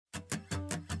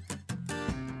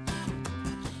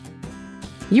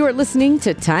You are listening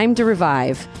to Time to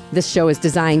Revive. This show is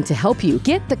designed to help you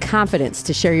get the confidence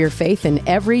to share your faith in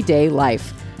everyday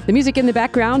life. The music in the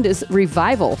background is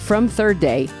Revival from Third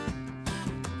Day.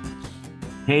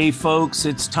 Hey folks,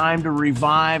 it's Time to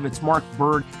Revive. It's Mark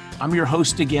Bird. I'm your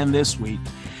host again this week.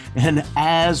 And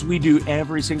as we do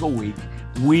every single week,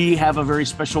 we have a very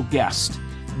special guest.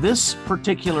 This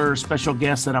particular special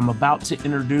guest that I'm about to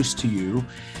introduce to you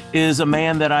is a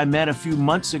man that I met a few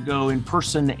months ago in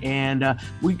person, and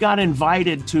we got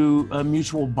invited to a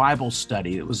mutual Bible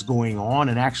study that was going on.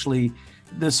 And actually,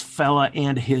 this fella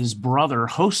and his brother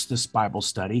host this Bible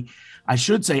study. I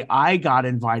should say I got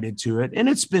invited to it, and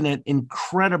it's been an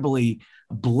incredibly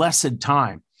blessed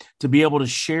time to be able to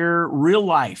share real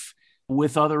life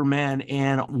with other men.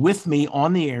 And with me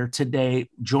on the air today,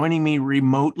 joining me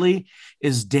remotely,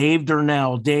 is Dave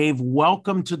Durnell. Dave,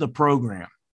 welcome to the program.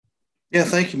 Yeah,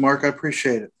 thank you, Mark. I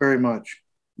appreciate it very much.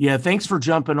 Yeah, thanks for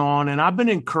jumping on. And I've been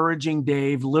encouraging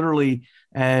Dave literally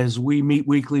as we meet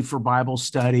weekly for Bible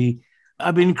study.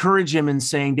 I've been encouraging him and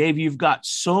saying, Dave, you've got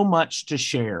so much to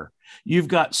share. You've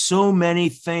got so many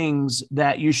things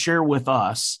that you share with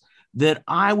us that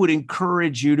I would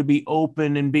encourage you to be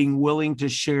open and being willing to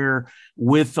share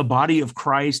with the body of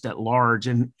Christ at large.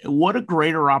 And what a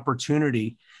greater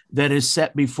opportunity that is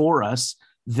set before us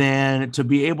than to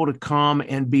be able to come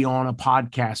and be on a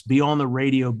podcast, be on the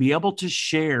radio, be able to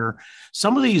share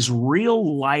some of these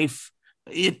real life,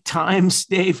 at times,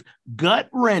 Dave,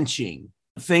 gut-wrenching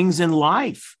things in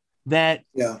life that,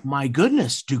 my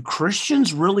goodness, do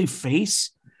Christians really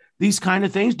face these kind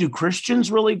of things? Do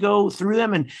Christians really go through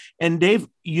them? And Dave,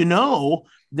 you know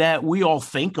that we all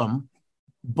think them,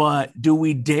 but do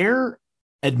we dare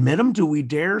admit them? Do we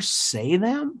dare say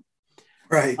them?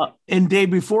 Right. And Dave,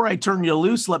 before I turn you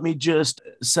loose, let me just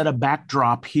set a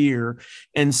backdrop here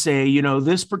and say, you know,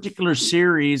 this particular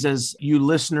series, as you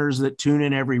listeners that tune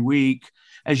in every week,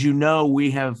 as you know,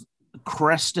 we have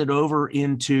crested over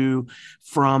into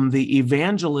from the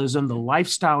evangelism, the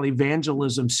lifestyle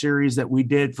evangelism series that we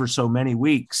did for so many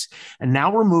weeks. And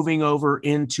now we're moving over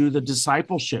into the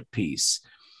discipleship piece.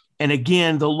 And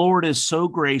again, the Lord is so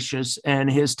gracious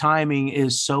and his timing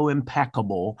is so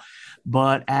impeccable.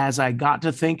 But as I got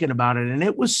to thinking about it, and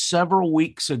it was several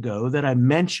weeks ago that I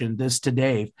mentioned this to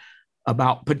Dave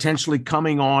about potentially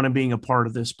coming on and being a part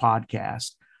of this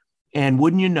podcast. And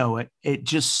wouldn't you know it, it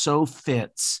just so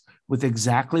fits with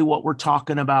exactly what we're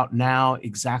talking about now,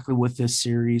 exactly with this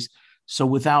series. So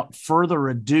without further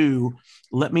ado,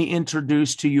 let me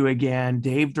introduce to you again,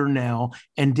 Dave Durnell.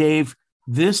 And Dave,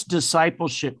 this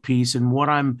discipleship piece and what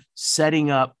I'm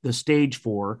setting up the stage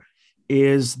for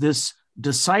is this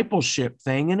discipleship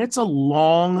thing. And it's a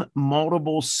long,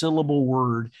 multiple syllable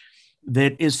word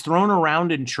that is thrown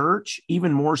around in church,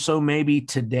 even more so maybe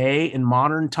today in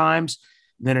modern times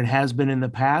than it has been in the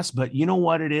past. But you know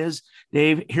what it is,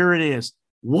 Dave? Here it is.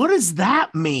 What does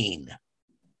that mean?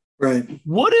 Right.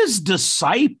 What is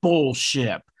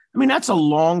discipleship? I mean, that's a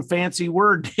long, fancy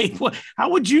word, Dave. How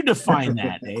would you define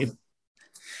that, Dave?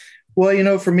 Well, you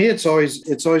know, for me, it's always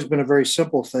been a very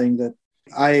simple thing that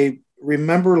I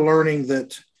remember learning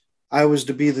that I was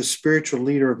to be the spiritual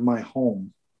leader of my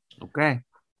home. Okay.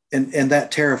 And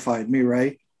that terrified me,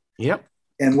 right? Yep.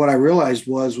 And what I realized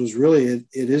was really it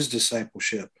is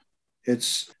discipleship.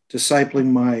 It's discipling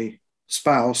my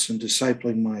spouse and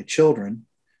discipling my children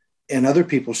and other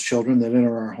people's children that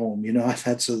enter our home. You know,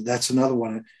 that's another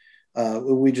one.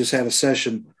 We just had a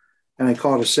session, and I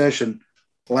call it a session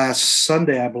last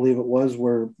Sunday, I believe it was,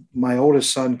 where my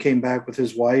oldest son came back with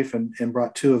his wife and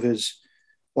brought two of his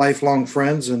lifelong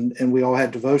friends, and we all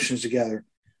had devotions together.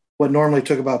 What normally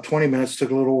took about 20 minutes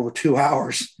took a little over 2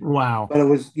 hours. Wow. But it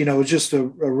was just a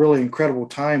really incredible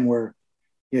time where,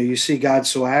 you see God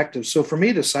so active. So for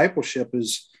me, discipleship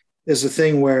is a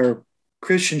thing where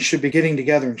Christians should be getting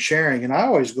together and sharing. And I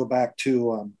always go back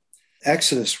to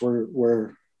Exodus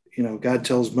where God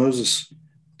tells Moses,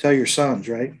 tell your sons,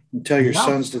 right? And tell your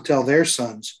sons to tell their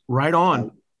sons. Right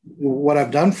on. What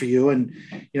I've done for you. And,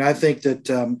 I think that,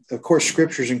 of course,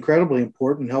 Scripture is incredibly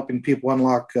important, helping people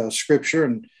unlock Scripture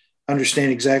and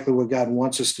understand exactly what God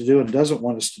wants us to do and doesn't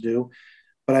want us to do.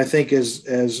 But I think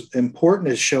as important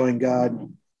as showing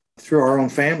God through our own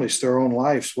families, through our own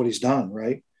lives, what he's done,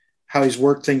 right? How he's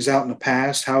worked things out in the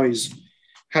past, how he's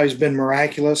been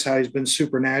miraculous, how he's been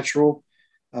supernatural.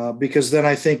 Because then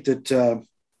I think that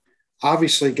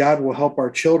obviously God will help our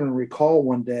children recall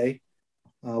one day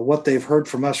what they've heard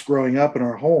from us growing up in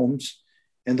our homes,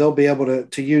 and they'll be able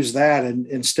to use that. And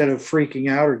instead of freaking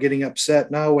out or getting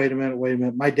upset, no, wait a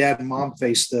minute. My dad and mom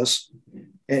faced this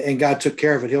and God took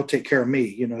care of it. He'll take care of me.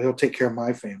 He'll take care of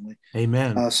my family.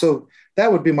 Amen. So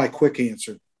that would be my quick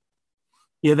answer.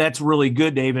 Yeah, that's really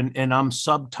good, Dave. And I'm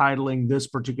subtitling this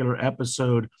particular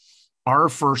episode, Our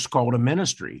First Call to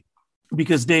Ministry.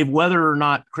 Because, Dave, whether or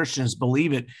not Christians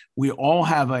believe it, we all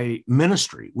have a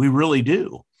ministry. We really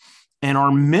do. And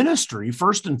our ministry,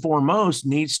 first and foremost,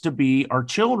 needs to be our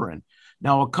children.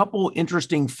 Now, a couple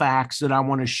interesting facts that I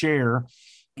want to share,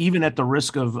 even at the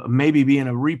risk of maybe being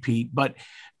a repeat, but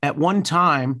at one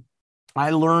time,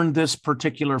 I learned this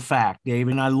particular fact, Dave,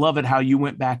 and I love it how you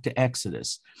went back to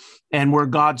Exodus and where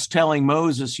God's telling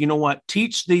Moses, you know what,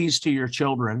 teach these to your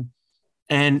children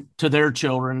and to their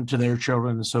children,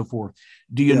 and so forth.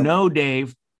 Do you know,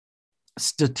 Dave,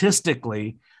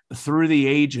 statistically, through the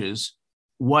ages,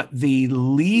 what the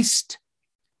least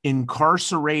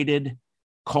incarcerated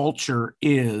culture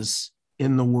is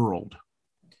in the world?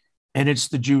 And it's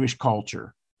the Jewish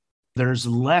culture. There's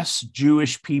less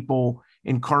Jewish people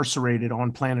incarcerated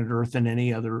on planet Earth than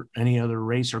any other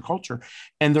race or culture.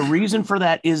 And the reason for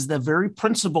that is the very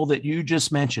principle that you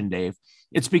just mentioned, Dave.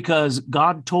 It's because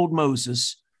God told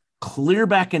Moses clear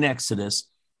back in Exodus,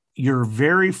 your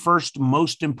very first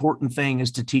most important thing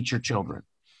is to teach your children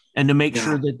and to make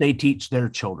sure that they teach their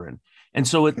children. And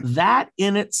so that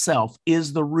in itself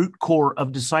is the root core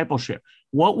of discipleship.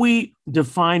 What we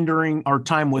define during our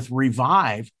time with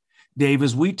Revive, Dave,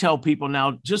 is we tell people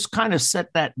now, just kind of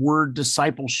set that word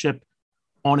discipleship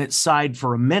on its side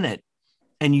for a minute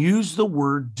and use the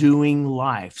word doing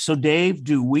life. So, Dave,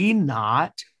 do we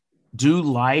not do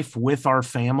life with our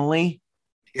family?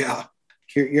 Yeah,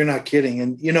 you're not kidding.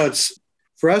 And, it's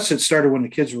for us, it started when the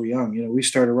kids were young. We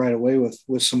started right away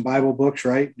with some Bible books,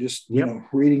 right? Just,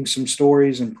 reading some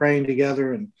stories and praying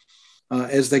together. And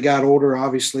as they got older,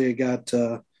 obviously it got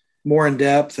more in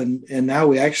depth. And now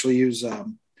we actually use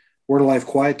Word of Life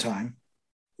Quiet Time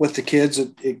with the kids.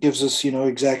 It gives us,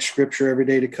 exact scripture every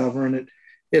day to cover. And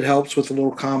it helps with a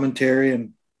little commentary.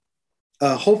 And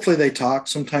hopefully they talk.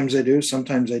 Sometimes they do,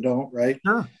 sometimes they don't, right?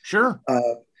 Sure.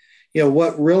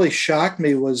 What really shocked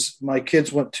me was my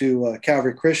kids went to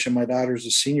Calvary Christian. My daughter's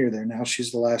a senior there now.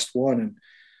 She's the last one. And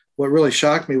what really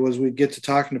shocked me was we'd get to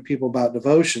talking to people about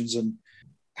devotions and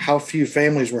how few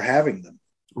families were having them.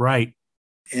 Right.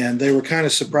 And they were kind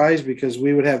of surprised because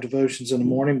we would have devotions in the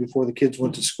morning before the kids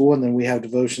went to school. And then we have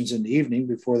devotions in the evening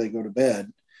before they go to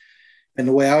bed. And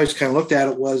the way I always kind of looked at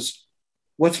it was,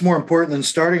 what's more important than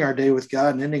starting our day with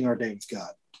God and ending our day with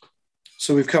God?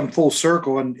 So we've come full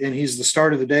circle, and he's the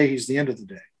start of the day. He's the end of the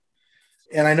day.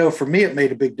 And I know for me, it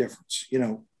made a big difference.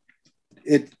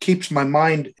 It keeps my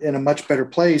mind in a much better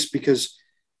place because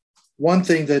one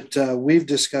thing that we've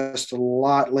discussed a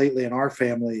lot lately in our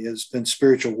family has been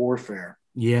spiritual warfare.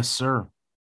 Yes, sir.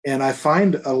 And I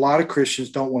find a lot of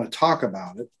Christians don't want to talk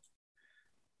about it,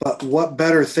 but what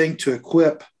better thing to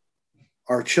equip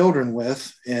our children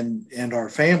with and our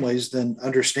families than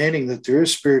understanding that there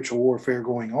is spiritual warfare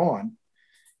going on.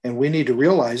 And we need to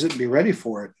realize it and be ready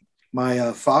for it.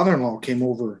 My father-in-law came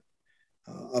over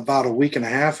about a week and a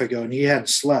half ago, and he hadn't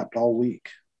slept all week.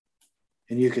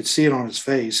 And you could see it on his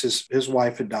face. His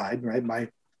wife had died, right? My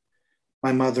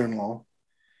mother-in-law.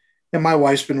 And my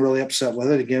wife's been really upset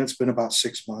with it. Again, it's been about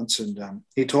 6 months. And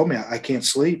he told me, I can't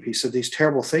sleep. He said, these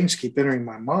terrible things keep entering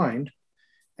my mind,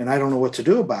 and I don't know what to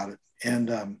do about it.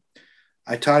 And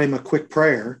I taught him a quick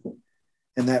prayer.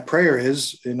 And that prayer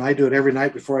is, and I do it every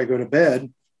night before I go to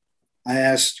bed, I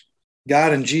asked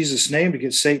God in Jesus' name to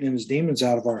get Satan and his demons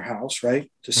out of our house,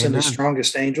 right? To send the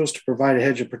strongest angels to provide a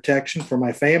hedge of protection for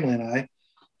my family and I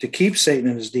to keep Satan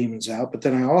and his demons out. But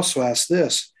then I also asked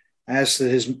this. I asked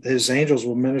that his angels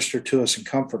will minister to us and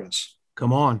comfort us.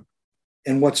 Come on.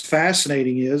 And what's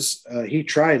fascinating is he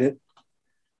tried it,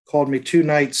 called me 2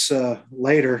 nights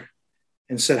later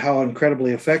and said how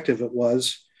incredibly effective it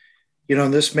was.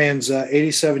 And this man's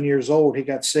 87 years old. He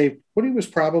got saved when he was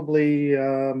probably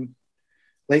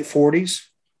late 40s.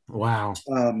 Wow.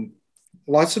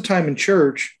 Lots of time in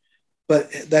church,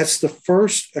 but that's the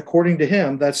first, according to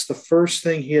him, that's the first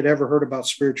thing he had ever heard about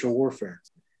spiritual warfare.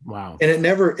 Wow. And it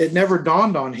never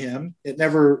dawned on him. It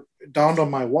never dawned on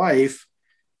my wife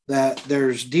that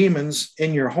there's demons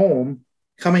in your home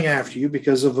coming after you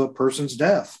because of a person's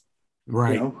death.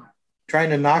 Right.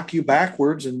 Trying to knock you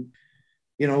backwards and,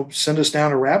 send us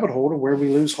down a rabbit hole to where we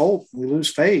lose hope, we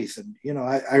lose faith. And,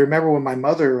 I remember when my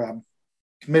mother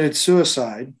committed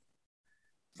suicide,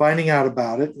 finding out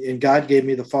about it, and God gave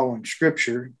me the following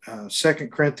scripture, 2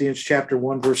 Corinthians chapter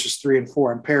 1, verses 3 and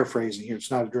 4. I'm paraphrasing here. It's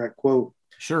not a direct quote.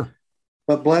 Sure.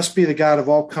 But blessed be the God of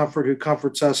all comfort who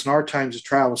comforts us in our times of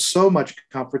trial with so much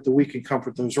comfort that we can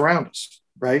comfort those around us,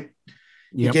 right?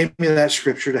 Yep. He gave me that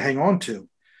scripture to hang on to.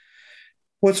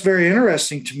 What's very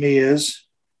interesting to me is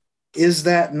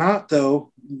that not,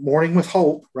 though, Morning with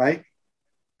Hope, right?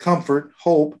 comfort,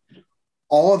 hope,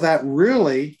 all of that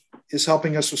really is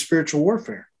helping us with spiritual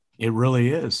warfare. It really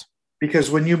is.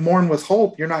 Because when you mourn with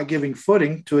hope, you're not giving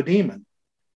footing to a demon,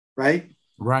 right?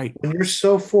 Right. When you're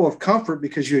so full of comfort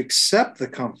because you accept the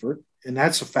comfort, and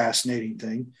that's a fascinating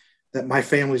thing that my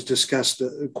family's discussed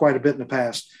quite a bit in the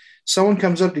past. Someone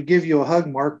comes up to give you a hug,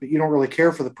 Mark, but you don't really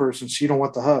care for the person, so you don't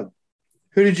want the hug.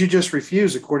 Who did you just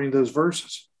refuse according to those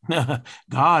verses?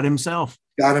 God himself.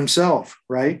 God himself,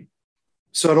 right?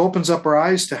 So it opens up our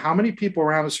eyes to how many people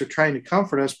around us are trying to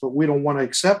comfort us, but we don't want to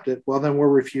accept it. Well, then we're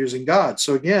refusing God.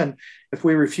 So again, if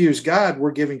we refuse God,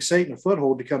 we're giving Satan a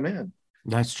foothold to come in.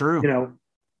 That's true.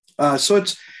 So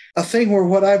it's a thing where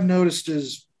what I've noticed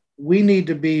is we need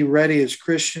to be ready as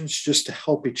Christians just to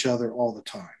help each other all the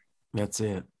time. That's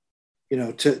it.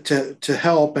 To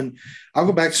help. And I'll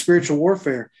go back to spiritual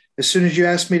warfare. As soon as you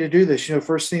asked me to do this,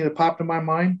 first thing that popped in my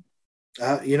mind,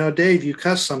 Dave, you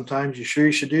cuss sometimes. You sure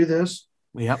you should do this?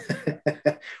 Yep.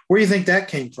 Where do you think that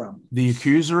came from? The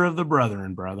accuser of the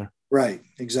brethren, brother. Right.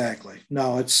 Exactly.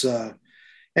 No, it's,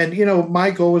 and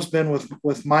my goal has been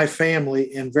with my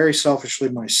family and very selfishly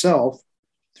myself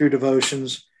through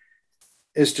devotions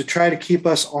is to try to keep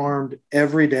us armed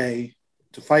every day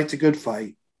to fight the good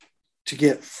fight, to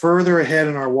get further ahead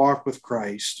in our walk with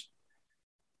Christ,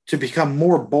 to become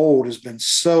more bold has been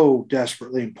so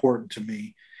desperately important to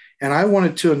me. And I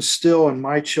wanted to instill in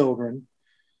my children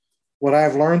what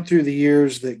I've learned through the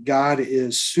years, that God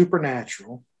is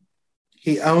supernatural.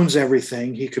 He owns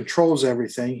everything. He controls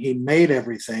everything. He made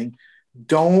everything.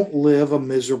 Don't live a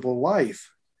miserable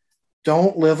life.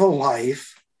 Don't live a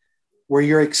life where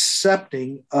you're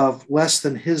accepting of less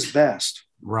than his best.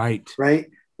 Right. Right.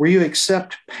 Where you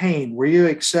accept pain, where you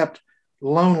accept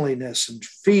loneliness and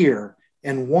fear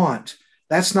and want.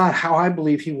 That's not how I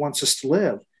believe he wants us to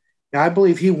live. Now, I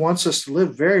believe he wants us to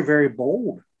live very, very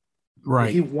bold.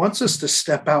 Right. He wants us to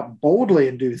step out boldly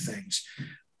and do things.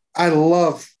 I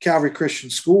love Calvary Christian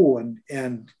School.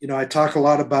 And I talk a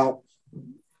lot about,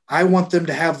 I want them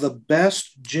to have the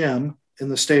best gym in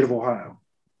the state of Ohio.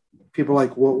 People are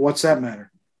like, well, what's that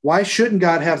matter? Why shouldn't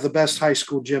God have the best high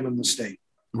school gym in the state?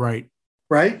 Right.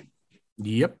 Right?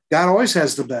 Yep. God always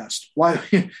has the best.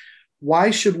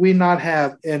 Why should we not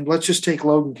have, and let's just take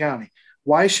Logan County.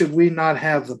 Why should we not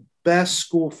have the best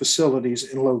school facilities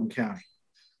in Logan County?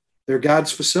 They're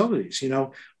God's facilities.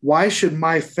 Why should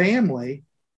my family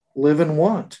live in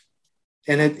want?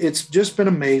 And it's just been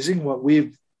amazing what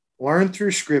we've learned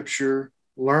through scripture,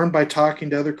 learned by talking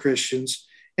to other Christians.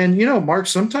 And, Mark,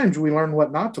 sometimes we learn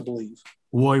what not to believe.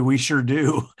 Boy, we sure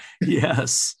do.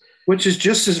 Yes. Which is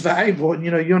just as valuable. And,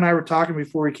 you and I were talking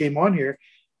before we came on here.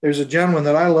 There's a gentleman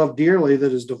that I love dearly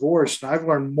that is divorced. And I've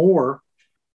learned more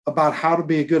about how to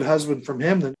be a good husband from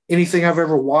him than anything I've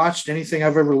ever watched, anything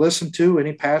I've ever listened to,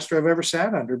 any pastor I've ever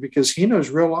sat under, because he knows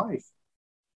real life.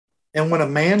 And when a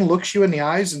man looks you in the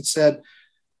eyes and said,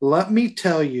 let me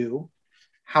tell you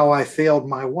how I failed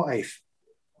my wife.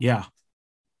 Yeah.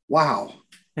 Wow.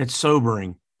 It's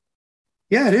sobering.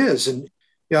 Yeah, it is. And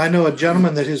I know a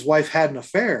gentleman that his wife had an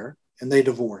affair and they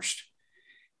divorced.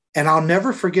 And I'll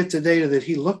never forget the day that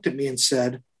he looked at me and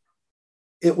said,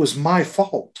 it was my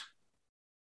fault.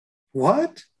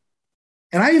 What?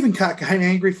 And I even got kind of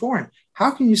angry for him.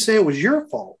 How can you say it was your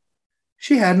fault?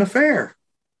 She had an affair.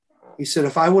 He said,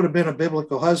 if I would have been a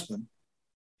biblical husband,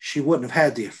 she wouldn't have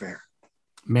had the affair.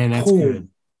 Man, that's good.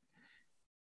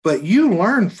 But you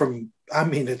learn from,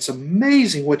 it's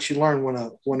amazing what you learn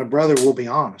when a brother will be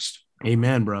honest.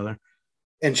 Amen, brother.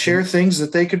 And share things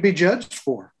that they could be judged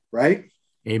for, right?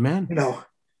 Amen.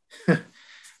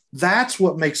 That's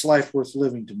what makes life worth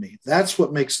living to me. That's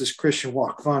what makes this Christian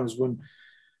walk fun, is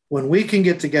when we can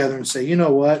get together and say, you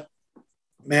know what,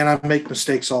 man, I make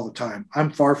mistakes all the time.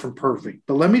 I'm far from perfect.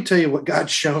 But let me tell you what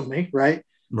God's shown me, right?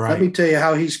 Right. Let me tell you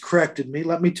how he's corrected me.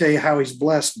 Let me tell you how he's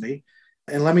blessed me.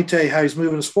 And let me tell you how he's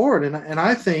moving us forward. And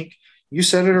I think, you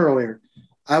said it earlier,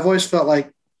 I've always felt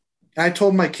like, I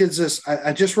told my kids this,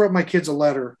 I just wrote my kids a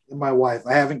letter and my wife.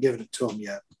 I haven't given it to them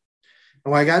yet.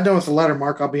 And when I got done with the letter,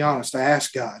 Mark, I'll be honest, I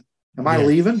asked God, am I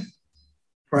leaving?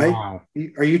 Right? Wow.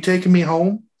 Are you taking me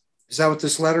home? Is that what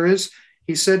this letter is?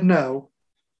 He said no.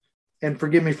 And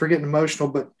forgive me for getting emotional,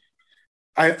 but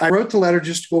I wrote the letter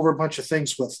just to go over a bunch of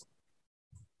things with him.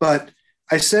 But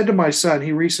I said to my son,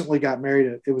 he recently got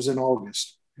married. It was in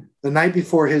August. The night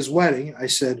before his wedding, I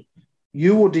said,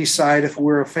 you will decide if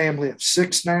we're a family of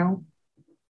 6 now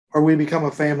or we become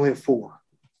a family of 4.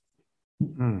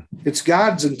 It's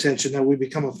God's intention that we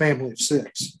become a family of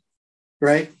 6,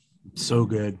 right? So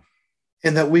good.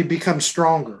 And that we become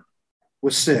stronger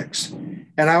with 6.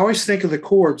 And I always think of the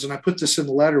cords, and I put this in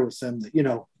the letter with them,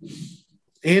 that,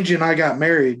 Angie and I got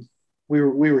married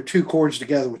we were two cords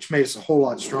together, which made us a whole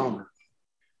lot stronger.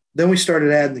 Then we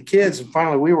started adding the kids, and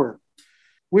finally we were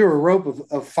a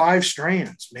rope of 5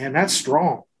 strands. Man, that's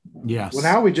strong. Yes. Well,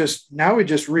 now we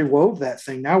just rewove that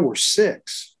thing. Now we're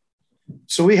 6.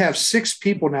 So we have 6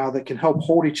 people now that can help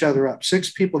hold each other up,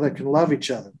 6 people that can love each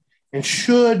other and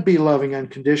should be loving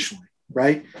unconditionally,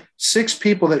 right? 6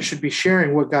 people that should be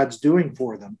sharing what God's doing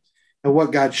for them and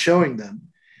what God's showing them.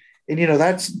 And,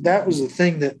 that was the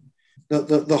thing that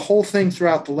the whole thing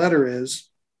throughout the letter is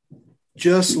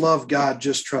just love God,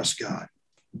 just trust God.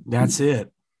 That's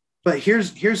it. But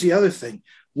here's the other thing.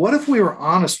 What if we were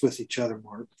honest with each other,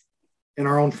 Mark, in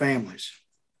our own families?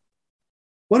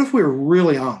 What if we were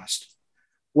really honest?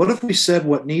 What if we said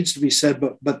what needs to be said,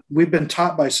 but we've been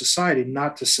taught by society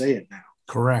not to say it now?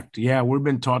 Correct. Yeah, we've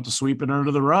been taught to sweep it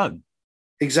under the rug.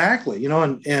 Exactly.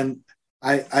 And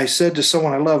I said to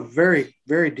someone I love very,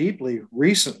 very deeply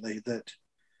recently that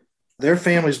their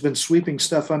family's been sweeping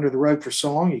stuff under the rug for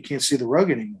so long you can't see the rug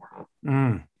anymore.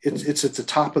 It's at the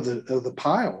top of the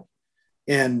pile.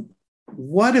 And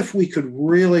what if we could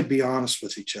really be honest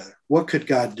with each other? What could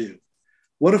God do?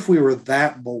 What if we were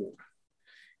that bold?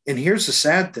 And here's the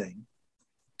sad thing.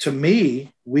 To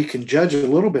me, we can judge a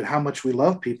little bit how much we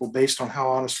love people based on how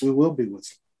honest we will be with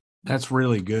them. That's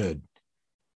really good.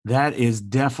 That is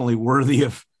definitely worthy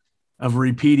of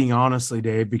repeating honestly,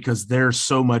 Dave, because there's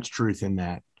so much truth in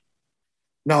that.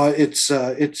 No,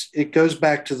 it goes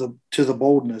back to the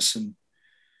boldness. And,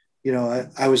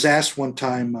 I was asked one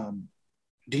time,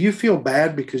 do you feel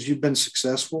bad because you've been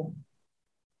successful?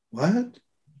 What?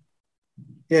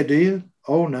 Yeah, do you?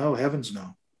 Oh, no, heavens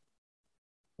no.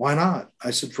 Why not?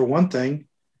 I said, for one thing,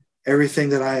 everything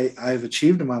that I've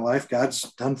achieved in my life, God's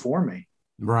done for me.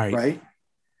 Right. Right.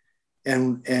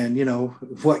 And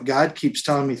what God keeps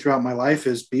telling me throughout my life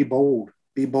is be bold,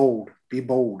 be bold, be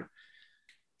bold.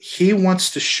 He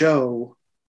wants to show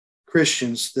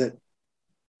Christians that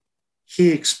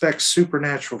he expects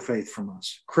supernatural faith from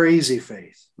us, crazy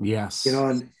faith. Yes.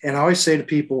 And I always say to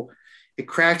people, it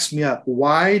cracks me up.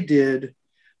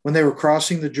 When they were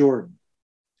crossing the Jordan,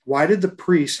 why did the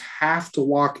priests have to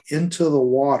walk into the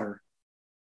water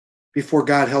before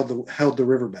God held the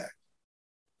river back?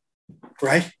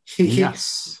 Right?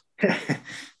 Yes.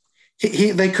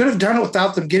 They could have done it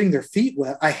without them getting their feet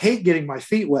wet. I hate getting my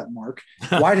feet wet, Mark.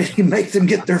 Why did he make them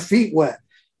get their feet wet?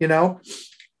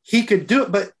 He could do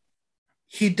it, but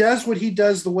he does what he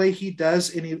does the way he does.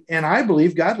 And I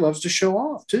believe God loves to show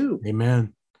off too.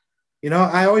 Amen.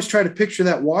 I always try to picture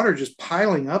that water just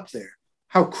piling up there.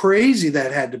 How crazy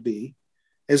that had to be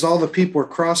as all the people are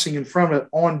crossing in front of it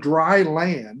on dry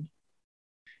land.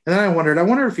 And then I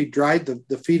wonder if he dried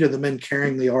the feet of the men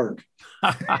carrying the ark.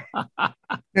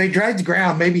 He dried the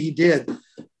ground. Maybe he did.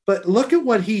 But look at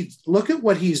what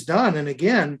he's done. And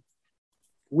again,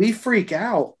 we freak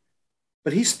out,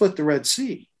 but he split the Red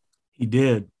Sea. He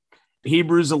did.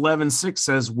 Hebrews 11:6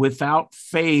 says, without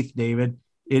faith, David,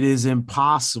 it is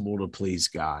impossible to please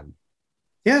God.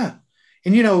 Yeah.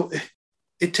 And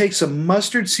it takes a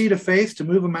mustard seed of faith to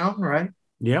move a mountain, right?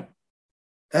 Yep.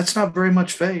 That's not very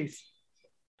much faith.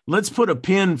 Let's put a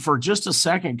pin for just a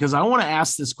second, because I want to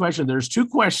ask this question. There's 2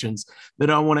 questions that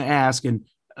I want to ask. And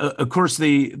of course,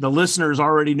 the listeners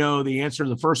already know the answer to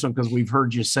the first one because we've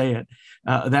heard you say it.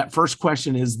 That first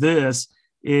question is this.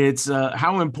 It's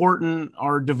how important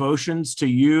are devotions to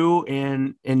you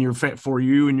and for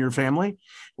you and your family?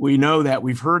 We know that,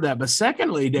 we've heard that. But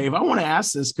secondly, Dave, I want to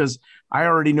ask this because I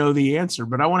already know the answer,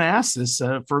 but I want to ask this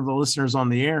for the listeners on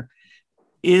the air.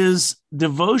 Is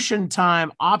devotion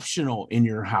time optional in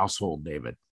your household,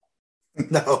 David?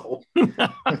 No.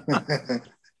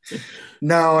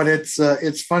 No, and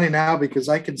it's funny now because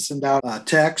I can send out a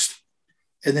text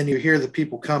and then you hear the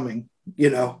people coming,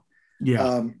 Yeah.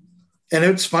 And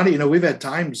it's funny, we've had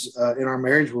times in our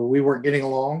marriage where we weren't getting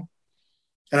along.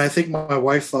 And I think my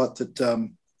wife thought that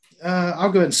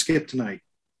I'll go ahead and skip tonight.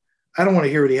 I don't want to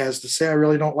hear what he has to say. I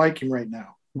really don't like him right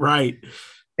now. Right.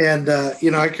 And,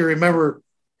 I can remember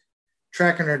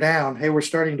tracking her down. Hey, we're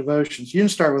starting devotions. You can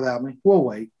start without me. We'll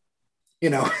wait,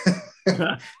 and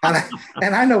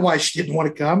I know why she didn't want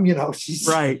to come, she's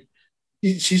right.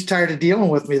 She's tired of dealing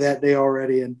with me that day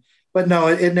already. But no,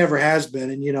 it never has been.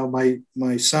 And,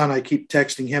 my son, I keep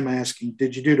texting him asking,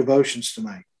 did you do devotions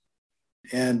tonight?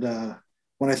 And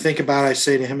when I think about it, I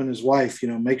say to him and his wife,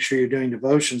 make sure you're doing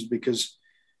devotions because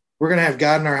we're going to have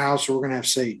God in our house or we're going to have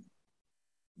Satan.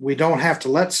 We don't have to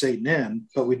let Satan in,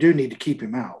 but we do need to keep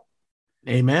him out.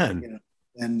 Amen.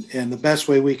 And the best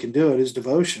way we can do it is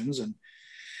devotions. And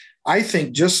I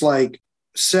think just like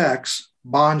sex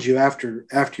bonds you after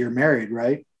you're married,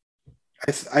 right?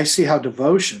 I see how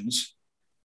devotions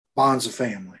bonds a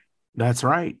family. That's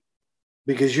right.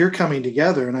 because you're coming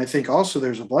together. And I think also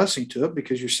there's a blessing to it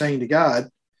because you're saying to God,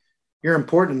 you're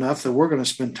important enough that we're going to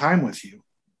spend time with you.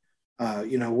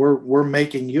 We're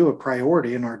making you a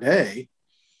priority in our day.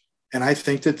 And I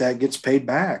think that gets paid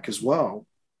back as well.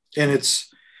 And it's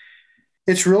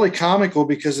really comical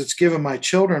because it's given my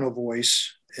children a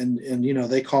voice and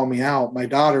they call me out. My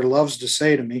daughter loves to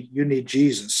say to me, you need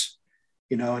Jesus,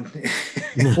 and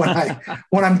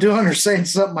when I'm doing or saying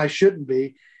something I shouldn't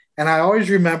be. And I always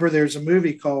remember there's a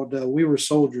movie called We Were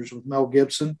Soldiers with Mel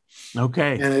Gibson.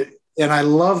 Okay. And I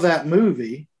love that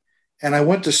movie. And I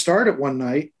went to start it one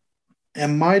night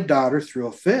and my daughter threw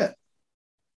a fit.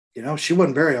 She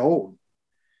wasn't very old.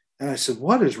 And I said,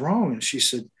 what is wrong? And she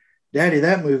said, Daddy,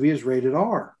 that movie is rated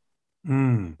R.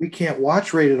 We can't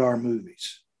watch rated R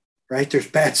movies, right?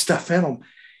 There's bad stuff in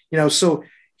them. So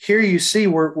here you see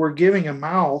we're giving a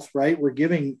mouth, right? We're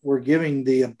giving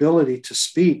the ability to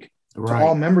speak to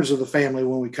all members of the family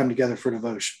when we come together for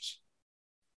devotions.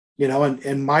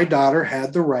 And my daughter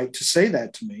had the right to say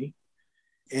that to me.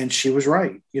 And she was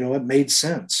right. It made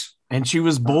sense. And she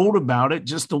was bold about it,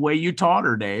 just the way you taught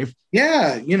her, Dave.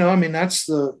 Yeah. That's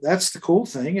the cool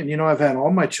thing. And, I've had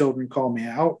all my children call me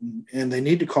out and they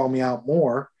need to call me out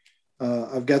more.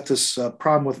 I've got this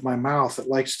problem with my mouth that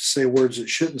likes to say words it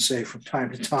shouldn't say from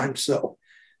time to time. So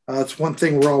it's one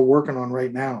thing we're all working on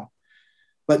right now.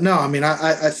 But no,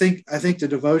 I think the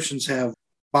devotions have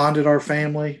bonded our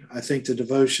family. I think the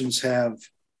devotions have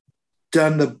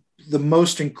done the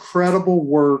most incredible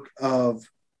work of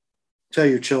tell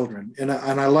your children. And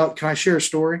I love, can I share a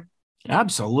story?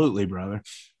 Absolutely, brother.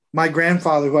 My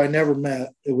grandfather, who I never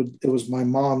met, it was my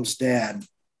mom's dad.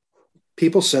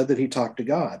 People said that he talked to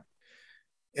God.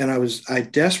 And I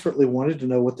desperately wanted to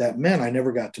know what that meant. I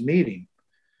never got to meet him.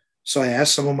 So I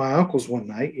asked some of my uncles one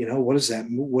night, what does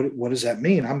that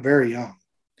mean? I'm very young.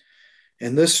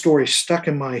 And this story stuck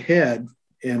in my head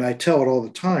and I tell it all the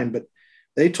time, but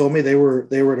they told me they were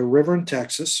at a river in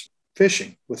Texas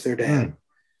fishing with their dad.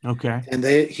 Okay. And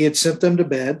he had sent them to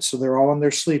bed. So they're all in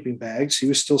their sleeping bags. He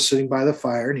was still sitting by the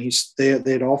fire and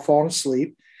they'd all fallen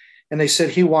asleep. And they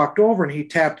said he walked over and he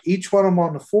tapped each one of them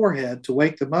on the forehead to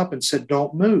wake them up and said,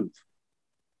 don't move.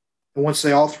 And once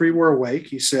they all three were awake,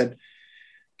 he said,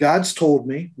 God's told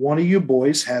me one of you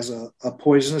boys has a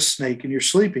poisonous snake in your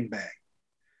sleeping bag,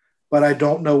 but I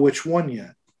don't know which one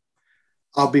yet.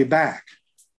 I'll be back.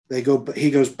 He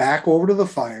goes back over to the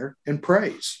fire and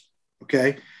prays.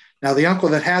 Okay. Now the uncle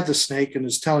that had the snake and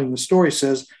is telling the story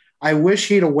says, I wish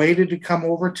he'd have waited to come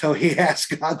over till he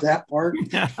asked God that part,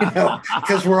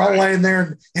 because we're all laying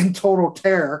there in total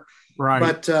terror. Right.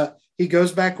 But he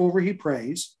goes back over, he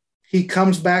prays. He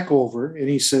comes back over and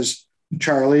he says,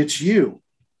 Charlie, it's you.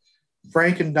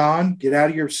 Frank and Don, get out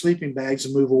of your sleeping bags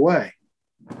and move away.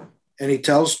 And he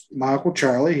tells my Uncle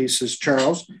Charlie, he says,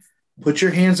 Charles, put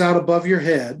your hands out above your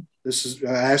head.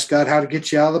 I asked God how to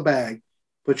get you out of the bag.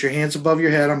 Put your hands above your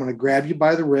head. I'm going to grab you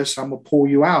by the wrist. I'm going to pull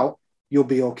you out. You'll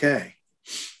be okay.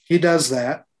 He does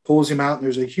that, pulls him out, and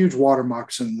there's a huge water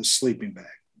moccasin in the sleeping bag,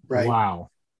 right? Wow.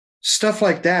 Stuff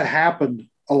like that happened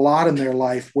a lot in their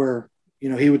life where,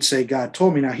 he would say, God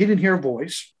told me. Now, he didn't hear a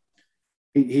voice.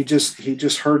 He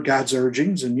just heard God's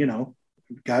urgings and,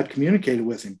 God communicated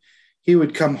with him. He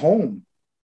would come home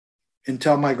and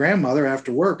tell my grandmother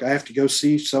after work, I have to go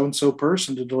see so-and-so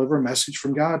person to deliver a message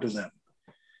from God to them.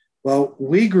 Well,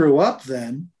 we grew up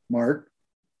then, Mark,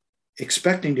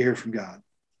 expecting to hear from God.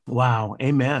 Wow.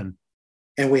 Amen.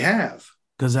 And we have.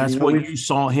 Because that's what you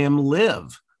saw him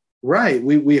live. Right.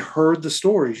 We heard the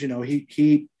stories.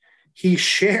 He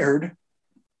shared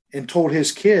and told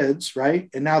his kids, right?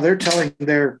 And now they're telling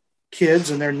their kids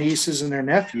and their nieces and their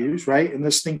nephews, right? And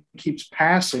this thing keeps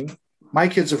passing. My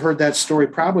kids have heard that story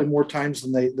probably more times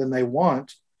than they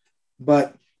want.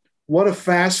 But what a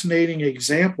fascinating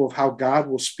example of how God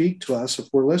will speak to us if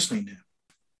we're listening to him.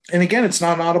 And again, it's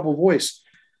not an audible voice.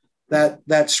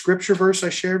 That scripture verse I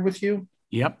shared with you.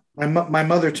 Yep. My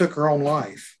mother took her own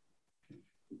life.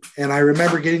 And I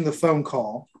remember getting the phone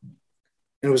call.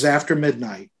 And it was after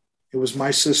midnight. It was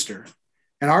my sister.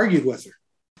 And I argued with her.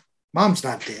 Mom's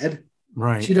not dead.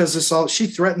 Right. She does this she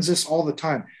threatens this all the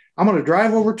time. I'm going to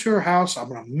drive over to her house. I'm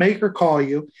going to make her call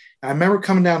you. And I remember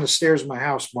coming down the stairs of my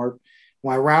house, Mark.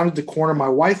 When I rounded the corner, my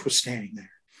wife was standing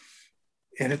there.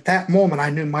 And at that moment, I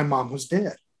knew my mom was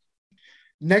dead.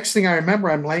 Next thing I remember,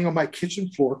 I'm laying on my kitchen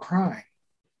floor crying.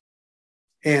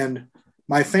 And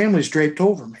my family's draped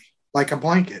over me like a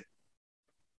blanket.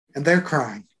 And they're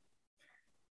crying.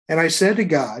 And I said to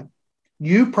God,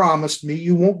 you promised me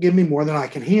you won't give me more than I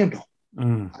can handle.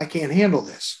 I can't handle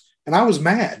this. And I was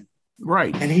mad.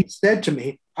 Right. And he said to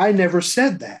me, I never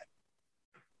said that.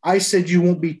 I said, you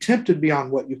won't be tempted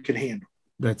beyond what you can handle.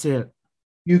 That's it.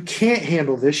 You can't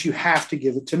handle this. You have to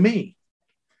give it to me.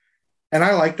 And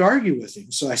I like to argue with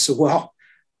him. So I said, well,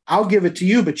 I'll give it to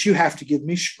you, but you have to give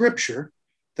me scripture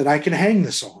that I can hang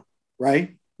this on,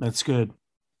 right? That's good.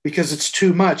 Because it's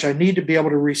too much. I need to be able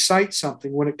to recite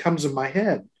something when it comes in my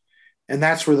head. And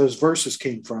that's where those verses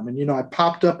came from. And, I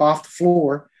popped up off the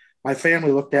floor. My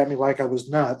family looked at me like I was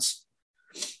nuts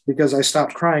because I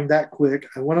stopped crying that quick.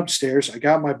 I went upstairs. I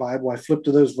got my Bible. I flipped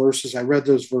to those verses. I read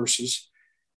those verses.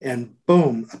 And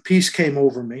boom, a peace came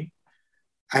over me.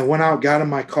 I went out, got in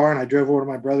my car, and I drove over to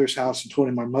my brother's house and told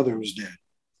him my mother was dead.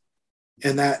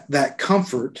 And that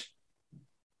comfort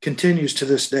continues to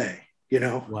this day,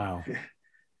 Wow.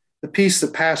 The peace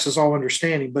that passes all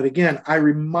understanding. But again, I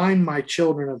remind my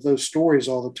children of those stories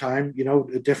all the time,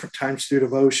 at different times through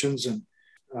devotions. And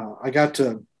I got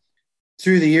to,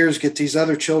 through the years, get these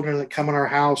other children that come in our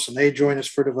house and they join us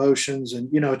for devotions.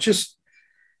 And,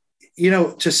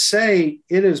 to say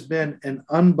it has been an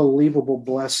unbelievable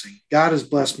blessing. God has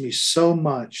blessed me so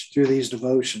much through these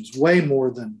devotions, way more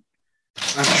than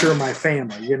I'm sure my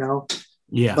family,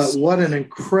 Yes. But what an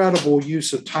incredible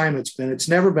use of time it's been. It's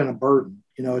never been a burden.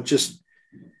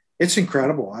 It's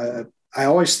incredible. I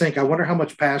always think, I wonder how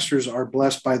much pastors are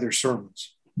blessed by their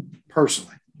sermons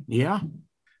personally. Yeah.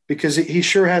 Because he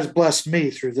sure has blessed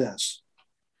me through this.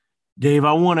 Dave,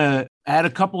 I want to add a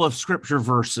couple of scripture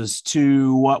verses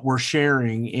to what we're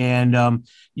sharing. And,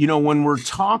 when we're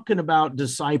talking about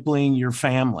discipling your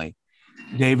family,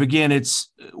 Dave, again,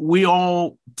 we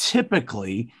all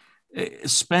typically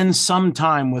spend some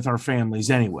time with our families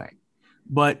anyway.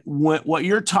 But what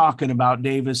you're talking about,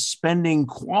 Dave, is spending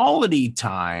quality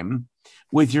time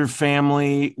with your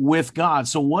family, with God.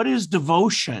 So what is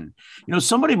devotion?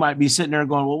 Somebody might be sitting there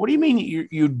going, well, what do you mean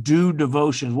you do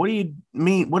devotions? What do you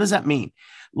mean? What does that mean?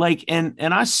 And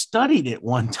I studied it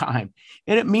one time,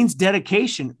 and it means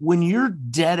dedication. When you're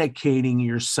dedicating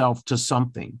yourself to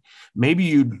something, maybe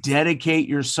you dedicate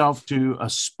yourself to a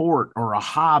sport or a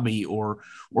hobby or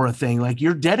a thing, like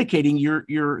you're dedicating,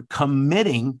 you're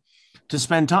committing to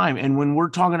spend time. And when we're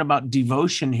talking about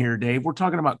devotion here, Dave, we're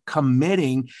talking about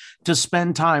committing to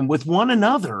spend time with one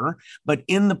another, but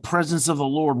in the presence of the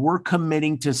Lord. We're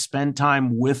committing to spend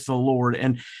time with the Lord.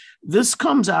 And this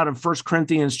comes out of 1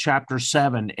 Corinthians chapter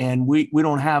 7. And we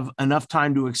don't have enough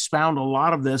time to expound a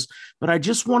lot of this, but I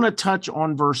just want to touch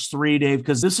on verse 3, Dave,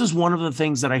 because this is one of the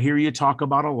things that I hear you talk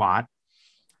about a lot.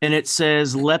 And it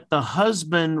says, let the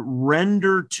husband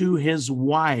render to his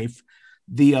wife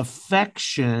the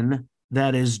affection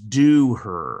that is due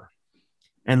her,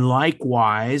 and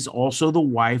likewise also the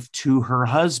wife to her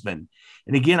husband.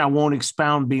 And again, I won't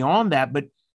expound beyond that, but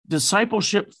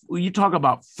discipleship, you talk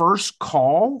about first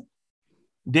call,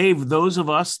 Dave, those of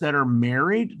us that are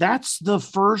married, that's the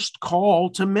first call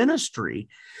to ministry.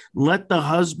 Let the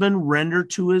husband render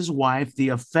to his wife the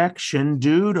affection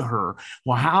due to her.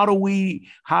 Well, how do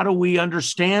we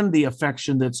understand the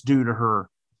affection that's due to her?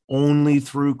 Only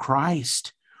through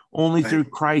Christ. Only through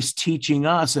Christ teaching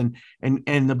us. And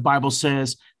the Bible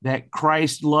says that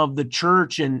Christ loved the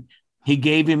church and he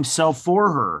gave himself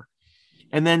for her.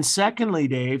 And then secondly,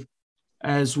 Dave,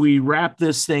 as we wrap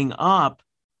this thing up,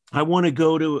 I want to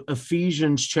go to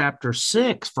Ephesians chapter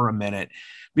 6 for a minute,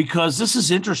 because this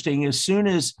is interesting. As soon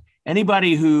as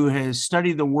anybody who has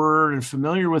studied the word and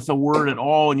familiar with the word at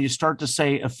all, and you start to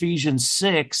say Ephesians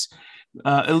 6,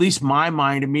 at least my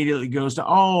mind immediately goes to,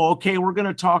 okay, we're going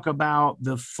to talk about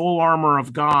the full armor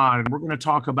of God. And we're going to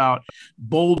talk about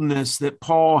boldness that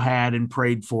Paul had and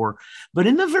prayed for. But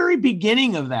in the very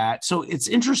beginning of that, so it's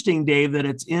interesting, Dave, that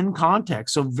it's in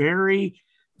context. So very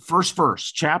first verse,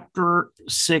 chapter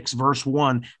 6, verse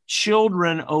 1,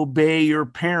 children, obey your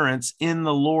parents in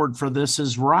the Lord, for this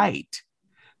is right.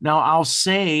 Now I'll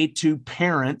say to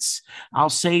parents,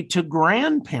 I'll say to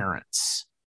grandparents.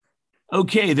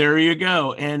 Okay, there you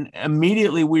go. And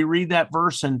immediately we read that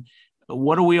verse, and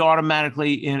what do we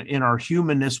automatically in our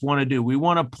humanness want to do? We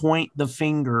want to point the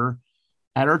finger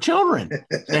at our children.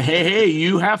 Say, hey,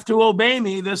 you have to obey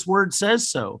me. This word says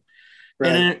so. Right.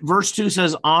 And then verse 2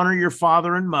 says, honor your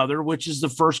father and mother, which is the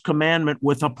first commandment,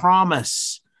 with a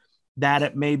promise that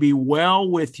it may be well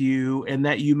with you and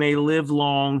that you may live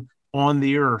long on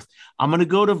the earth. I'm going to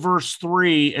go to verse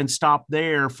 3 and stop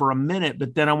there for a minute,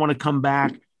 but then I want to come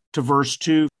back to verse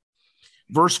 2.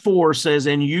 Verse 4 says,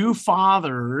 and you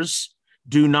fathers,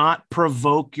 do not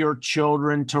provoke your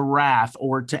children to wrath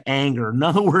or to anger. In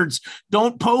other words,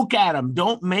 don't poke at them,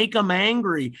 don't make them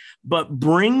angry, but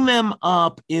bring them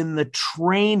up in the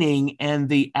training and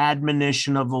the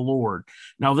admonition of the Lord.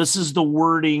 Now, this is the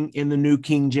wording in the New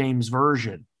King James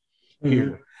Version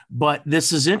here. But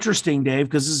this is interesting, Dave,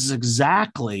 because this is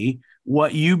exactly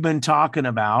what you've been talking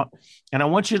about. And I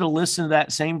want you to listen to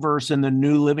that same verse in the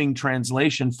New Living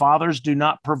Translation. Fathers, do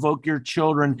not provoke your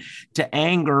children to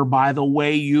anger by the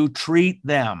way you treat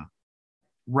them.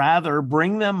 Rather,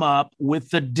 bring them up with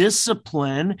the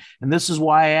discipline. And this is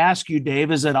why I ask you,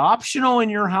 Dave, is it optional in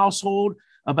your household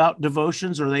about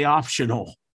devotions? Or are they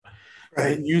optional?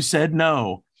 Right. And you said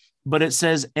no, but it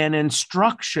says an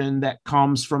instruction that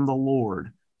comes from the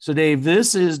Lord. So, Dave,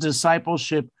 this is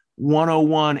discipleship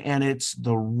 101, and it's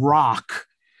the rock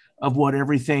of what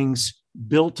everything's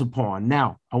built upon.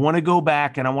 Now, I want to go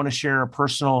back and I want to share a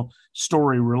personal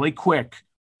story really quick.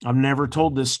 I've never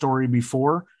told this story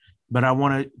before, but I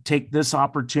want to take this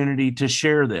opportunity to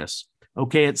share this.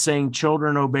 Okay, it's saying,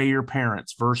 children, obey your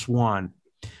parents, verse 1.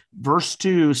 Verse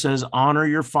 2 says, honor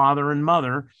your father and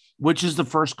mother, which is the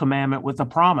first commandment with a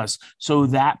promise. So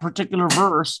that particular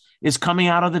verse is coming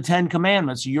out of the 10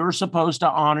 commandments. You're supposed to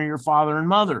honor your father and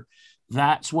mother.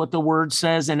 That's what the word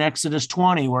says in Exodus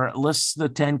 20, where it lists the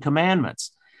 10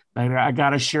 commandments. I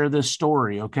got to share this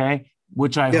story, okay?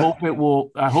 Which I hope it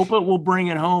will bring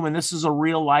it home. And this is a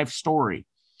real life story.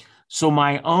 So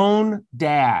my own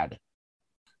dad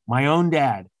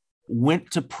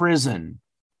went to prison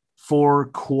for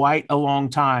quite a long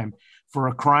time for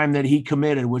a crime that he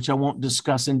committed, which I won't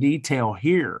discuss in detail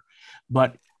here.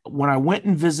 But when I went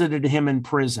and visited him in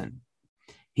prison,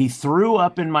 he threw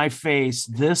up in my face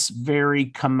this very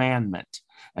commandment.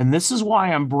 And this is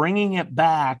why I'm bringing it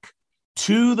back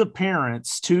to the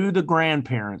parents, to the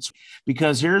grandparents,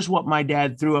 because here's what my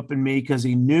dad threw up in me, because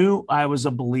he knew I was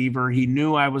a believer. He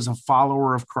knew I was a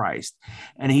follower of Christ.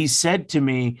 And he said to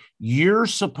me, you're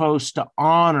supposed to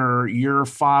honor your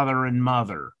father and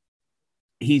mother.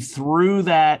 He threw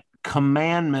that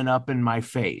commandment up in my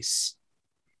face.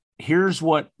 Here's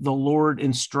what the Lord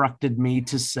instructed me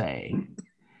to say.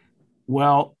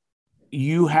 Well,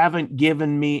 you haven't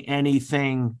given me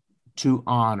anything to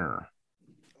honor.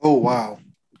 Oh, wow.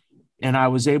 And I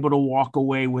was able to walk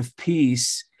away with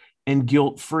peace and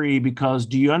guilt-free, because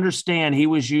do you understand? He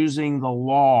was using the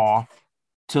law,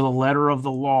 to the letter of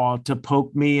the law, to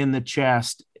poke me in the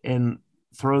chest and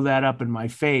throw that up in my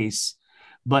face.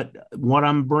 But what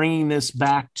I'm bringing this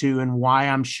back to, and why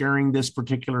I'm sharing this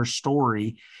particular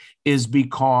story, is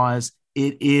because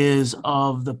it is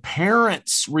of the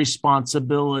parents'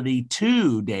 responsibility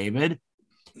too, David,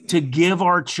 to give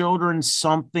our children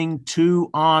something to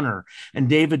honor. And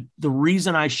David, the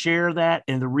reason I share that,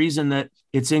 and the reason that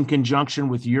it's in conjunction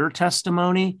with your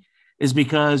testimony, is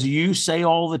because you say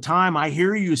all the time, I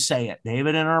hear you say it,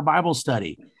 David, in our Bible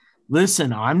study.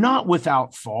 Listen, I'm not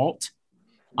without fault.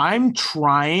 I'm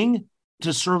trying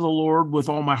to serve the Lord with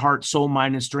all my heart, soul,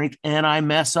 mind, and strength, and I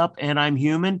mess up, and I'm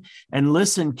human. And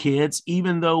listen, kids,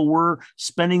 even though we're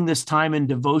spending this time in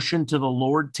devotion to the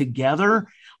Lord together,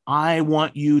 I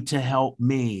want you to help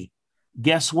me.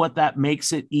 Guess what? That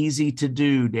makes it easy to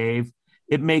do, Dave.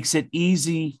 It makes it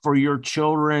easy for your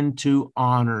children to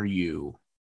honor you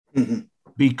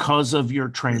because of your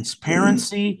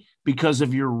transparency, because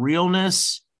of your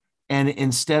realness. And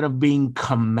instead of being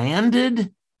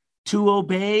commanded to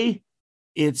obey,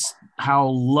 it's how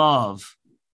love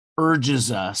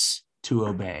urges us to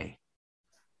obey.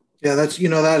 Yeah,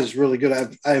 that is really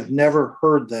good. I've never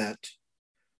heard that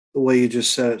the way you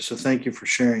just said it. So thank you for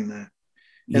sharing that.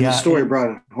 And the story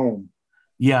brought it home.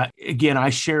 Yeah. Again, I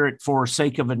share it for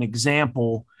sake of an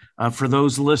example for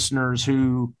those listeners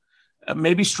who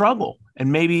maybe struggle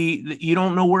and maybe you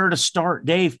don't know where to start.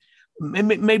 Dave,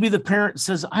 maybe the parent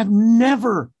says, I've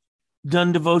never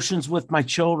done devotions with my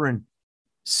children.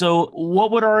 So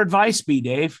what would our advice be,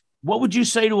 Dave? What would you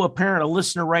say to a parent, a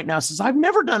listener right now says, I've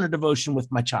never done a devotion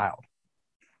with my child?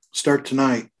 Start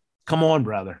tonight. Come on,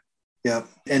 brother. Yeah.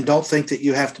 And don't think that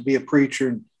you have to be a preacher,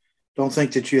 and don't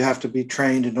think that you have to be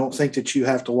trained, and don't think that you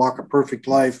have to walk a perfect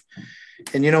life.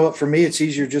 And you know what? For me, it's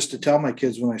easier just to tell my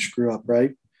kids when I screw up,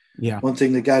 right? Yeah. One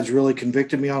thing that God's really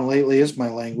convicted me on lately is my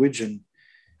language. And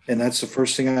that's the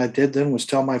first thing I did then, was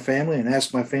tell my family and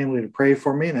ask my family to pray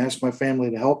for me, and ask my family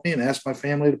to help me, and ask my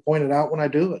family to point it out when I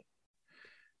do it.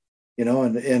 You know,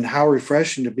 and how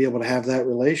refreshing to be able to have that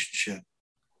relationship.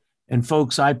 And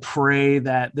folks, I pray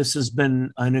that this has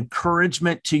been an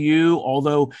encouragement to you,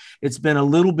 although it's been a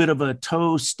little bit of a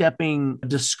toe-stepping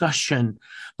discussion.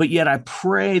 But yet I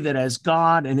pray that as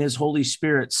God and his Holy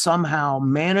Spirit somehow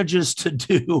manages to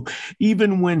do,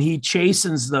 even when he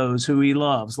chastens those who he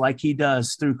loves, like he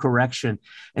does through correction,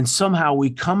 and somehow we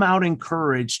come out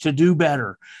encouraged to do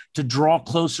better, to draw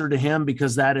closer to him,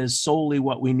 because that is solely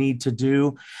what we need to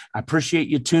do. I appreciate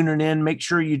you tuning in. Make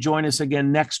sure you join us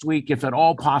again next week, if at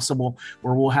all possible. possible,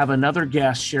 where we'll have another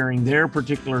guest sharing their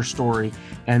particular story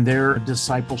and their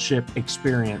discipleship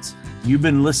experience. You've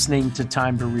been listening to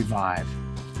Time to Revive.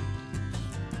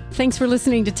 Thanks for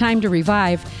listening to Time to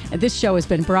Revive. This show has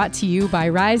been brought to you by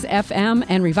Rise FM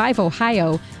and Revive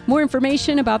Ohio. More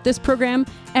information about this program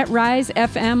at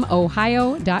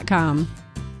risefmohio.com.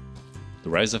 The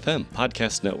Rise FM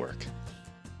Podcast Network.